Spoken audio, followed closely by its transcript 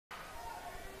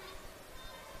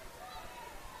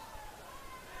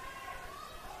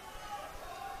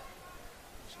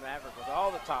Maverick with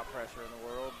all the top pressure in the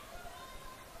world.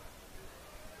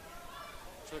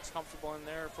 She looks comfortable in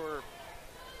there for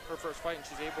her first fight, and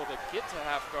she's able to get to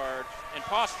half guard and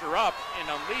posture up and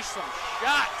unleash some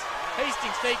shots.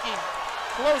 Hastings taking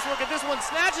close look at this one,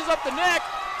 snatches up the neck.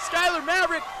 Skylar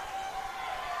Maverick. Oh,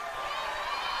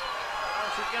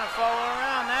 she's going to follow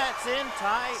around. That's in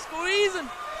tight. Squeezing.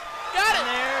 Got it. And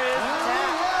there is the tap.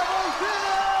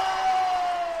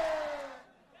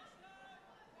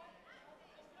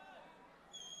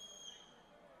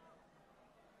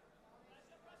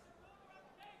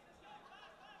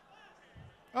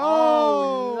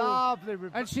 Oh, lovely.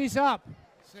 And she's up.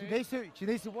 She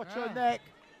needs to watch her neck.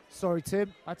 Sorry,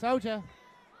 Tim. I told you.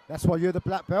 That's why you're the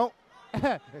black belt.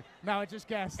 No, I just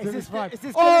guessed. Is this oh,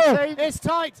 it's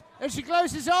tight. And she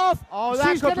closes off. Oh, that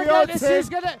she's could gonna be on get this.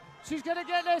 Tim. She's gonna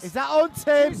get this. Is that on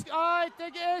Tim? I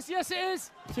think it is. Yes, it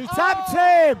is. She tapped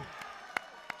him.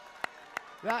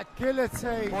 That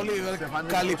guillotine. Πολύ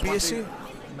καλή πίεση.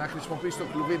 Να χρησιμοποιήσει το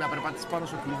κλουβί, να περπατήσει πάνω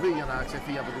στο κλουβί για να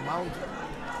ξεφύγει από το mount.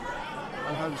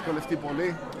 Αν θα δυσκολευτεί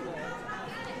πολύ.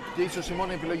 Και ίσως η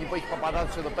μόνη επιλογή που έχει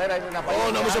Παπαδάτος εδώ πέρα είναι να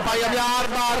πάει. Νομίζω πάει για μια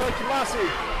άρμα. Δοκιμάσει.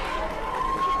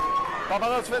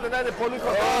 Παπαδάτος φαίνεται να είναι πολύ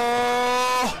κοντά.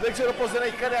 Δεν ξέρω πώς δεν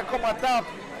έχει κάνει ακόμα tap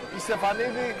η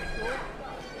Στεφανίδη.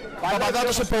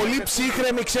 Παπαδάτος είναι πολύ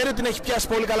ψύχρεμη, ξέρει ότι την έχει πιάσει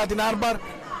πολύ καλά την άρμπαρ.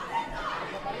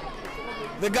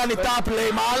 Δεν κάνει tap,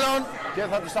 λέει μάλλον. Και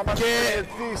θα του σταματήσει.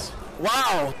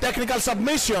 Wow, technical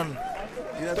submission.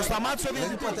 Το σταμάτησε ο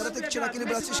διαιτητής. Pantera tem que tirar aquele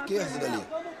braço esquerdo dali.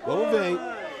 Vamos ver, hein?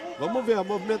 Vamos ver a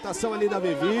movimentação ali da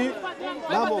Vivi.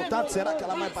 Na montada, será que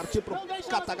ela vai partir pro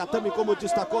katagatame como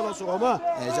destacou nosso Roman?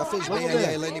 É, já fez bem ali,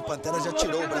 a Elaine Pantera já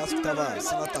tirou o braço que estava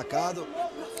sendo atacado.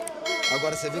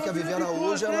 Agora você vê que a Vivi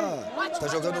Araújo, ela tá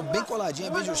jogando bem coladinha,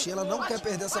 bem justinha, ela não quer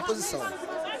perder essa posição.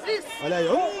 Olha aí,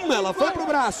 ela foi pro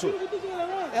braço.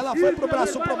 Ela foi pro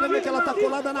braço, o problema é que ela tá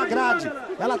colada na grade.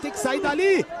 Ela tem que sair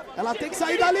dali. Ela tem que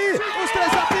sair dali. Os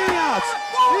três apinhas.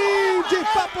 Fim de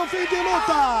papo, fim de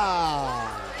luta.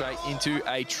 Straight into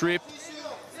a trip.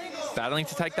 Battling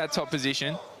to take that top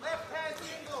position.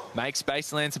 Make space,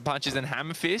 land some punches and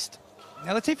hammer fist.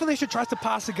 Now let's see if Felicia tries to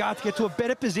pass the guard to get to a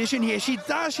better position here. She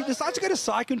does. She decides to go to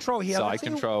side control here. Side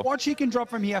control. What she can drop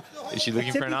from here. Is she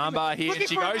looking for an armbar here?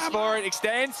 She goes for it,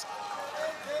 extends.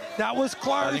 That was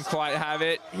close. Doesn't quite have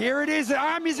it. Here it is. The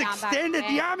arm is extended.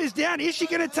 The arm is down. Is she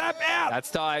going to tap out?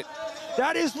 That's tight.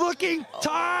 That is looking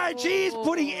tight. She's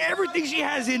putting everything she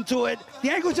has into it. The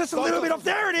ankle's just a little bit off.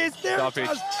 There it is. There it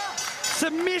is.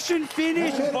 Submission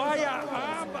finish via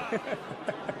armbar.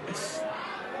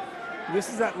 This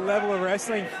is that level of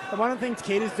wrestling. And one of the things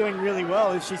Kita's doing really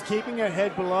well is she's keeping her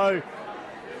head below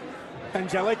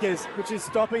Angelica's, which is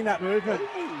stopping that movement.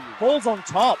 Ball's on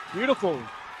top. Beautiful.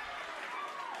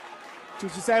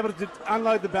 She's just able to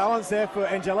unload the balance there for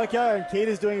Angelica, and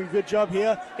Kita's doing a good job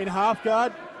here in half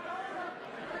guard.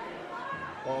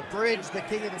 Oh, Bridge, the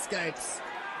king of the skates.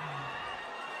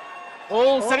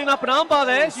 Oh, setting up an armbar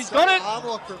there. She's got it.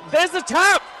 There's the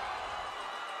tap.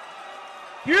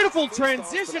 Beautiful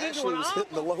transition into an was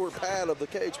hitting the lower pad of the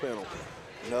cage panel.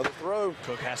 Another throw.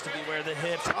 Cook has to beware the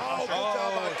hips. Oh, good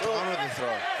job by Cook. Counter the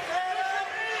throw.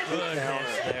 Good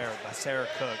hits there by Sarah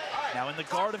Cook. Now in the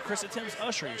guard of Krista Timms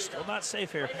Usher, you're still not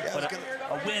safe here, but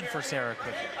a win for Sarah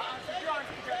Cook.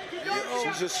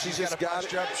 She's just got it.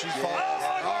 She's falling.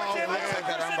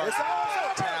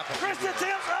 Krista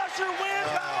Timms Usher wins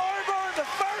by armbar in the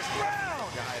first round.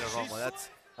 That's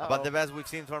about the best we've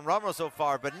seen from Romo so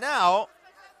far, but now...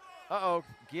 Uh-oh,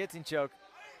 guillotine choke.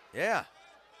 Yeah.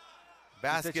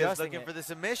 Vasquez looking for the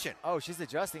submission. Oh, she's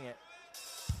adjusting it.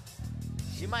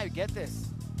 She might get this.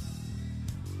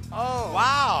 Oh.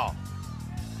 Wow.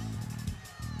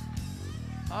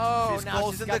 Oh, she's now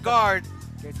close she's in got the guard.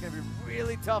 It's going to be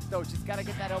really tough, though. She's got to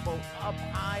get that elbow up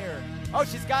higher. Oh,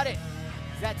 she's got it.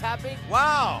 Is that tapping?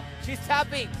 Wow. She's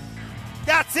tapping.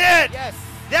 That's it. Yes.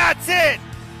 That's it.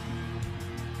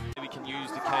 We can use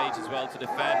the cage as well to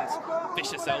defend.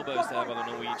 Vicious elbows there by the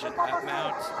Norwegian at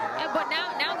mount. But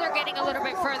now they're getting a little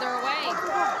bit further away.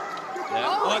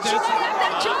 Yeah. Oh, she might have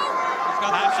that choke.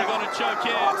 Has she got a choke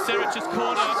here? Sirich's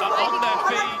corner on their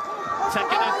feet.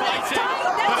 Tekken are fighting,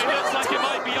 but it looks like it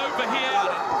might be over here.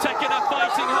 Tekken are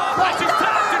fighting hard. And she's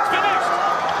tapped. It's finished.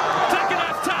 Tekken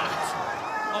has tapped.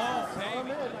 Oh,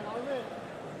 baby.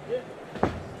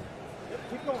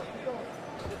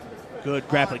 Good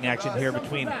grappling action here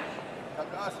between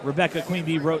Rebecca Queen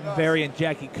Bee Rotenberry and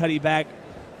Jackie Cuddyback.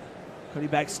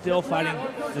 Cuddyback still fighting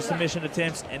the submission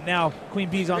attempts, and now Queen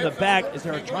Bee's on the back. Is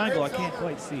there a triangle? I can't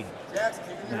quite see.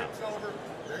 No.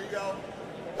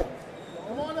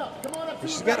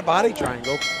 She's got a body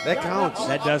triangle. That counts.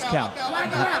 That does count.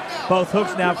 Both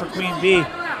hooks now for Queen Bee.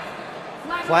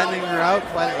 Flattening her out.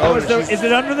 Oh, is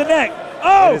it under the neck?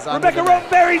 Oh, Rebecca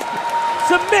Rotenberry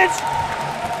submits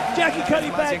Jackie Cutty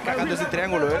back. Encajando ese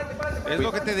triángulo, Es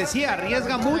lo que te decía,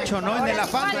 arriesga mucho, ¿no? En el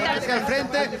afán de irse al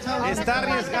frente, está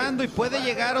arriesgando y puede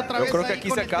llegar otra vez. Yo creo que ahí aquí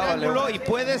con se el acaba, triángulo Leo. y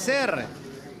puede ser.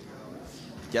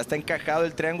 Ya está encajado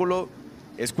el triángulo.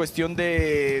 Es cuestión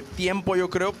de tiempo, yo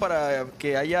creo, para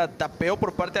que haya tapeo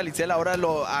por parte de Alicel. Ahora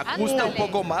lo ajusta un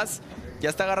poco más. Ya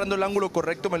está agarrando el ángulo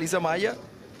correcto Melissa Maya.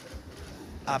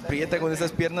 Aprieta con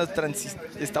esas piernas,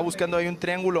 está buscando ahí un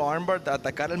triángulo armbar,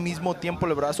 atacar al mismo tiempo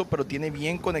el brazo, pero tiene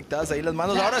bien conectadas ahí las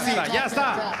manos. Ahora sí. Ya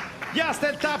está. Ya está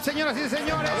el tap, señoras y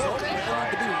señores.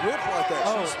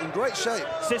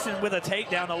 Sisson with a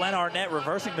takedown to Len Arnett,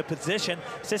 reversing the position.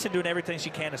 Sisson doing everything she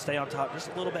can to stay on top.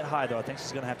 Just a little bit high, though. I think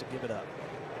she's going to have to give it up.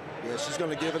 Yeah, she's going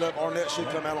to give it up. Arnett should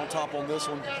come out on top on this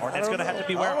one. Arnett's going to have to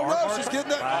be wearing armbar. She's getting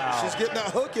that. Wow. She's getting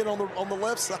that hook in on the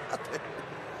left side.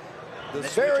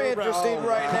 It's very interesting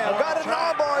right now. Got an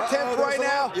armbar attempt right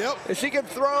now. Yep. If she can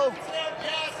throw,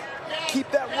 keep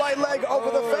that right leg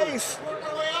over the face.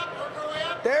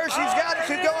 There she's got it.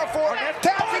 She's going for it.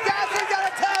 Tap. She's got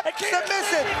a tap.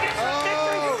 Submission.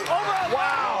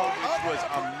 Wow. It was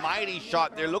a mighty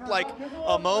shot there. Looked like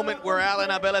a moment where Alan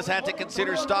Abeles had to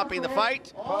consider stopping the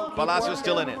fight. Palacios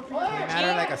still in it. Came at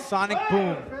her like a sonic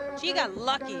boom. She got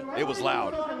lucky. It was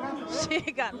loud. She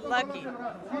got lucky.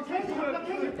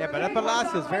 Yeah, but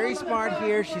Palacios very smart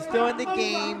here. She's still in the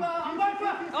game.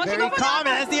 Oh, Very calm.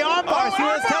 And that's the armbar. See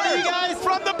what I was telling you guys?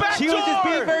 From the back She was just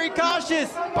being very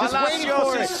cautious. Just waiting for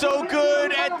Palacios it. is so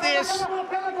good at this.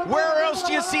 Where else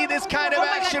do you see this kind of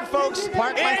action, folks? It's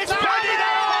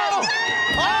Palacios!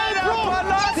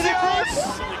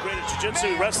 Really great at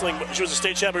jiu-jitsu, wrestling. She was a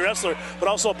state champion wrestler, but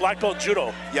also a black belt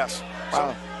judo. Yes.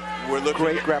 Wow. We're looking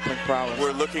Great grappling prowess.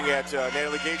 We're looking at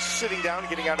Natalie Gage sitting down,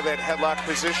 getting out of that headlock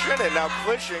position, and now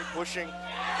clinching, pushing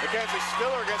Mackenzie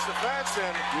Stiller against the fence,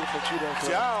 and Beautiful judo throw.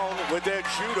 down with that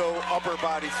judo upper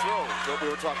body throw that we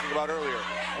were talking about earlier.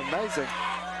 Amazing.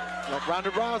 Like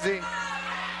Ronda Rousey,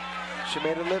 she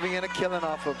made a living and a killing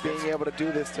off of being able to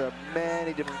do this to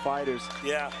many different fighters.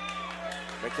 Yeah.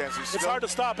 Mackenzie It's hard to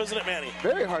stop, isn't it, Manny?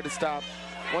 Very hard to stop.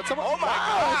 Once someone, Oh my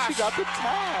gosh! She got the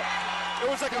tap. It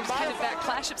was like a kind of that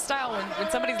clash of style. When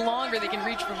somebody's longer, they can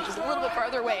reach from just a little bit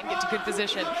farther away and get to good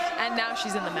position. And now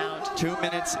she's in the mount. 2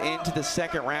 minutes into the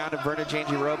second round, and Verna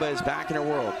Jandiroba is back in her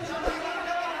world.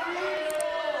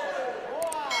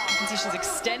 You can see she's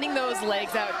extending those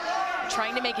legs out,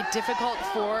 trying to make it difficult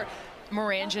for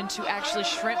Moranjan to actually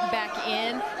shrimp back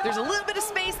in. There's a little bit of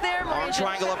space there. Arm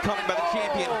triangle upcoming by the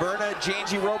champion. Verna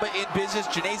Jandiroba in business.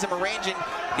 Janeza Moranjan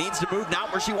needs to move,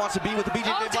 not where she wants to be with the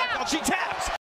BJJ black belt. She taps.